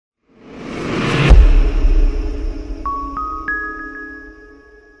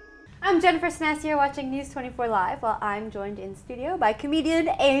Jennifer Sness. You're watching News 24 Live. Well, I'm joined in studio by comedian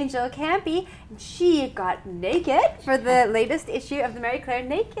Angel Campy. She got naked for the latest issue of the Marie Claire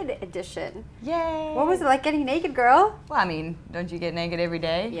Naked edition. Yay! What was it like getting naked, girl? Well, I mean, don't you get naked every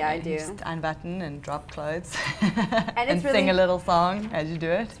day? Yeah, I do. Just unbutton and drop clothes And sing a little song as you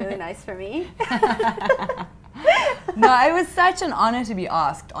do it. It's really nice for me. No, it was such an honor to be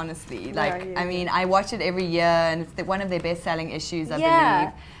asked, honestly. Like, I mean, I watch it every year, and it's one of their best-selling issues, I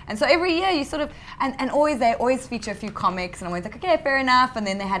believe. And so every year you sort of, and they always feature a few comics, and I'm always like, okay, fair enough. And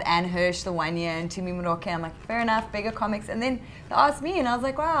then they had Anne Hirsch the one year, and Tumi Moroke. I'm like, fair enough, bigger comics. And then they asked me, and I was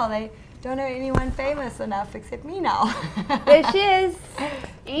like, wow, they don't know anyone famous enough except me now. There she is.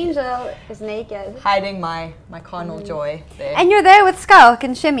 Angel is naked. Hiding my carnal joy there. And you're there with Skulk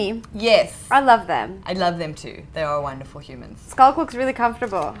and Shimmy. Yes. I love them. I love them too. They are wonderful humans. Skulk looks really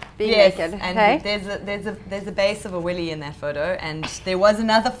comfortable being naked. And okay? there's a base of a willy in that photo, and there was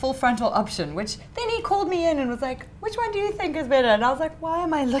another full frontal option, which then he called me in and was like, which one do you think is better? And I was like, why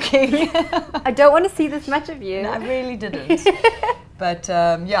am I looking? I don't want to see this much of you. No, I really didn't. But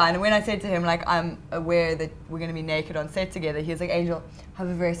yeah, and when I said to him, like, I'm aware that we're going to be naked on set together, he was like, Angel, I have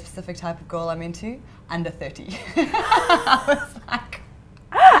a very specific type of girl I'm into, under 30. I was like,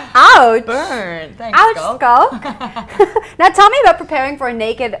 ouch! Burn. Thanks, ouch, Skulk. Now tell me about preparing for a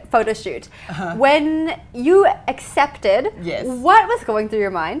naked photo shoot. When you accepted, what was going through your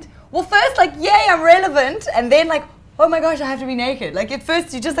mind? Well, first, like, yay, I'm relevant, and then like, oh my gosh, I have to be naked. Like, at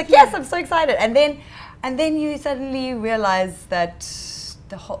first you're just like, yes, I'm so excited, and then you suddenly realize that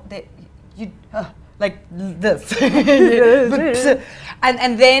the whole like this,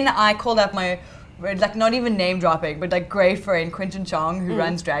 and then I called up my, like, not even name dropping, but like great friend Quentin Chong, who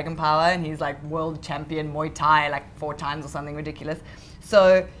runs Dragon Power, and he's like world champion Muay Thai like 4 times or something ridiculous.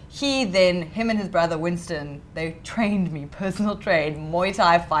 So him and his brother Winston, they trained me, personal trained, Muay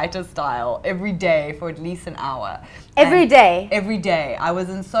Thai fighter style, every day for at least an hour. Every day? Every day. I was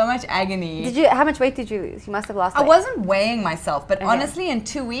in so much agony. How much weight did you lose? You must have lost weight. I wasn't weighing myself, but honestly, in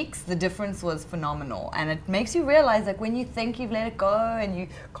 2 weeks, the difference was phenomenal. And it makes you realize, like, when you think you've let it go and you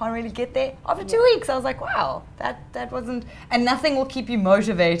can't really get there, after 2 weeks, I was like, wow, that wasn't, and nothing will keep you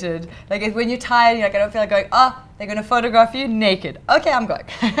motivated. Like, when you're tired, you're like, I don't feel like going, they're going to photograph you naked. Okay, I'm going.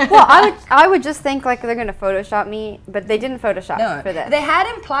 Well, I would just think, like, they're going to Photoshop me, but they didn't Photoshop for this. They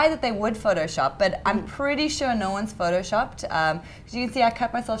had implied that they would Photoshop, but I'm pretty sure no one's Photoshopped. Because you can see I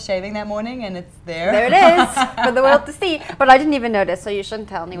cut myself shaving that morning, and it's there. There it is, for the world to see. But I didn't even notice, so you shouldn't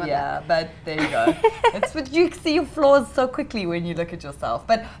tell anyone that. Yeah, but there you go. It's what you see your flaws so quickly when you look at yourself.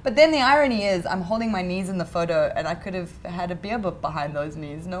 But then the irony is, I'm holding my knees in the photo, and I could have had a beer book behind those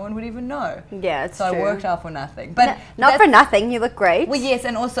knees. No one would even know. Yeah, it's true. So I worked out for nothing. But not for nothing. You look great. Well, yes,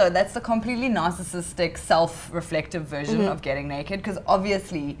 and also that's the completely narcissistic, self-reflective version of getting naked, because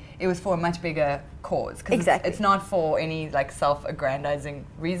obviously it was for a much bigger cause. Exactly. It's not for any like self-aggrandizing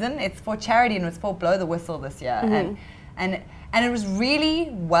reason. It's for charity, and it's for Blow the Whistle this year. And it was really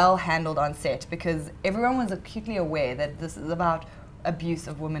well handled on set, because everyone was acutely aware that this is about abuse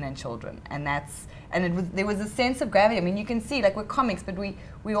of women and children, and there was a sense of gravity. I mean, you can see, like, we're comics, but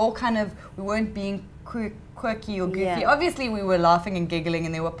we all kind of, we weren't being quirky or goofy. Yeah. Obviously, we were laughing and giggling,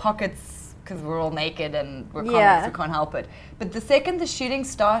 and there were pockets because we're all naked and we're comics, we can't help it. But the second the shooting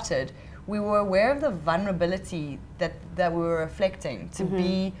started, we were aware of the vulnerability that we were reflecting, to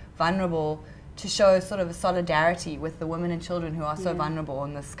be vulnerable, to show sort of a solidarity with the women and children who are so vulnerable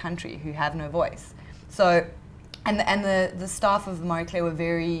in this country, who have no voice. So, and the staff of Marie Claire were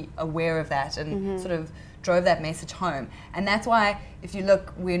very aware of that, and sort of drove that message home. And that's why, if you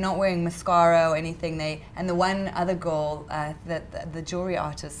look, we're not wearing mascara or anything. And the one other girl, the jewelry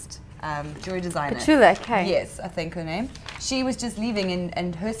artist, jewelry designer. Petula, okay. Yes, I think her name. She was just leaving,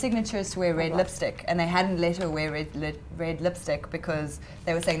 and her signature is to wear red lipstick, and they hadn't let her wear red lipstick because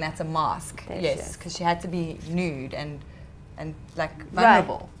they were saying that's a mask. Yes, because she had to be nude and like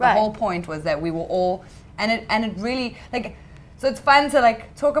vulnerable. The whole point was that we were all, and it really, like, so it's fun to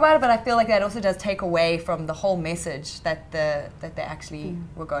like talk about it, but I feel like that also does take away from the whole message that they actually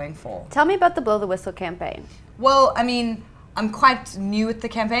were going for. Tell me about the Blow the Whistle campaign. Well, I mean, I'm quite new with the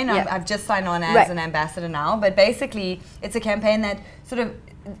campaign. I've just signed on as an ambassador now, but basically it's a campaign that sort of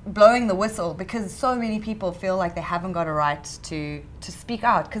blowing the whistle, because so many people feel like they haven't got a right to speak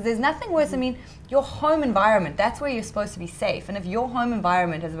out, because there's nothing worse. I mean, your home environment, that's where you're supposed to be safe, and if your home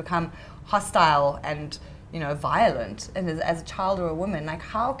environment has become hostile and, you know, violent, and as a child or a woman, like,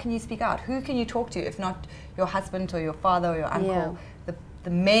 how can you speak out? Who can you talk to if not your husband or your father or your uncle? The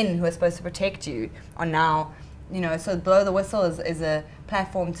men who are supposed to protect you are now, you know, so Blow the Whistle is a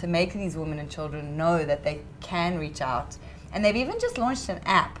platform to make these women and children know that they can reach out. And they've even just launched an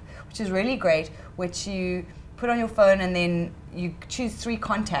app, which is really great, which you put on your phone and then you choose 3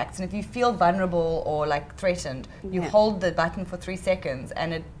 contacts, and if you feel vulnerable or like threatened, you hold the button for 3 seconds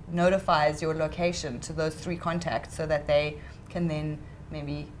and it notifies your location to those 3 contacts so that they can then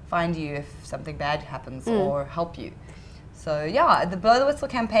maybe find you if something bad happens or help you. So yeah, the Blow the Whistle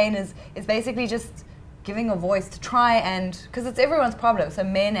campaign is basically just giving a voice to try and, because it's everyone's problem, so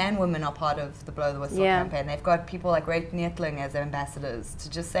men and women are part of the Blow the Whistle campaign. They've got people like Rate Neethling as ambassadors to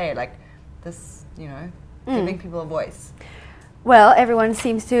just say like this, you know, giving people a voice. Well, everyone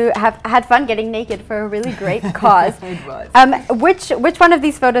seems to have had fun getting naked for a really great cause. It was. Which one of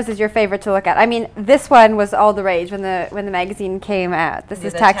these photos is your favorite to look at? I mean, this one was all the rage when the magazine came out. This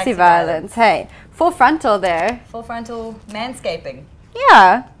is taxi violence. Hey, full frontal there. Full frontal manscaping.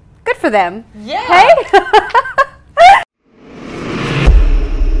 Yeah, good for them. Yeah. Hey.